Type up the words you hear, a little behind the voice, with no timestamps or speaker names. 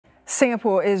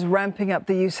Singapore is ramping up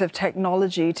the use of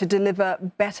technology to deliver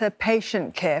better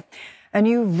patient care. A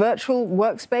new virtual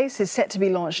workspace is set to be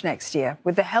launched next year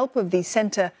with the help of the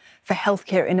Centre for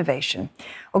Healthcare Innovation.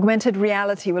 Augmented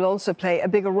reality will also play a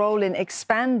bigger role in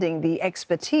expanding the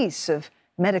expertise of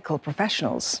medical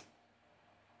professionals.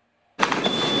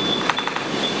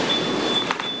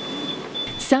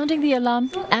 Sounding the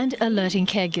alarm and alerting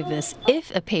caregivers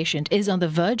if a patient is on the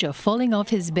verge of falling off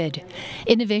his bed.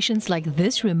 Innovations like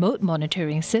this remote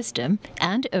monitoring system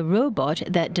and a robot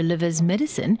that delivers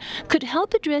medicine could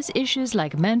help address issues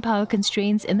like manpower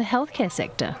constraints in the healthcare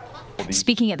sector.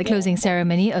 Speaking at the closing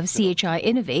ceremony of CHI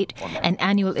Innovate, an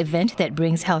annual event that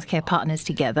brings healthcare partners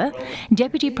together,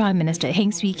 Deputy Prime Minister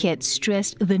Heng Keat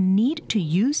stressed the need to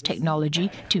use technology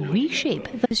to reshape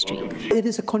the industry. It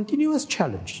is a continuous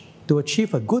challenge to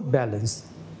achieve a good balance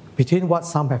between what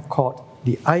some have called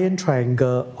the iron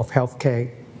triangle of healthcare: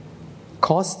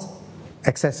 cost,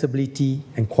 accessibility,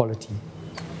 and quality.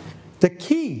 The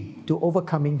key to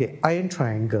overcoming the iron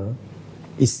triangle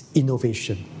is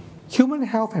innovation. Human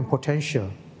health and potential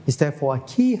is therefore a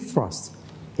key thrust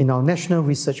in our national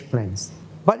research plans.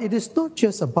 But it is not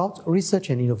just about research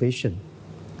and innovation.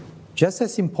 Just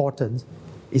as important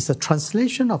is the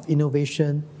translation of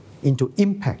innovation into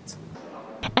impact.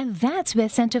 And that's where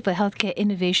Centre for Healthcare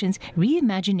Innovation's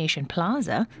Reimagination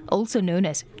Plaza, also known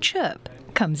as CHIRP,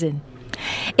 comes in.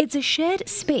 It's a shared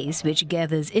space which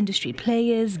gathers industry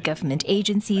players, government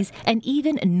agencies, and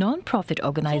even non-profit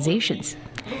organizations.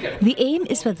 The aim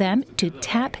is for them to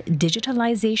tap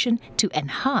digitalization to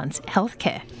enhance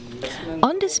healthcare.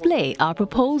 On display are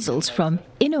proposals from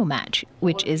InnoMatch,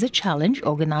 which is a challenge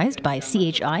organized by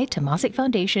CHI, Temasek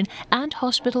Foundation, and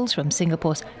hospitals from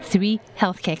Singapore's 3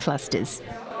 healthcare clusters.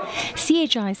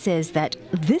 CHI says that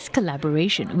this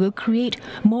collaboration will create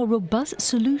more robust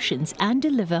solutions and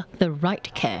deliver the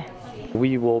right care.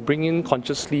 We will bring in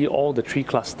consciously all the 3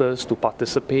 clusters to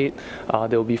participate.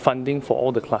 There will be funding for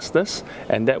all the clusters,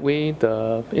 and that way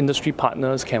the industry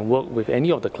partners can work with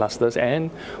any of the clusters, and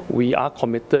we are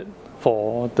committed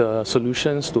for the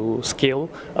solutions to scale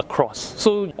across.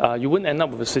 So you wouldn't end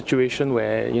up with a situation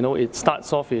where it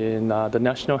starts off in the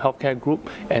National Healthcare Group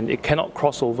and it cannot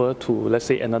cross over to, let's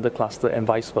say, another cluster and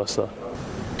vice versa.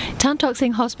 Tan Tock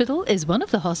Seng Hospital is one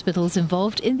of the hospitals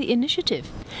involved in the initiative.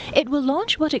 It will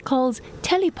launch what it calls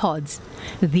telepods.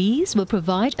 These will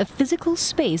provide a physical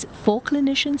space for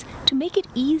clinicians to make it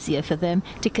easier for them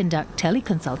to conduct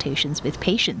teleconsultations with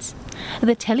patients.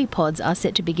 The telepods are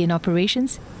set to begin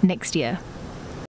operations next year.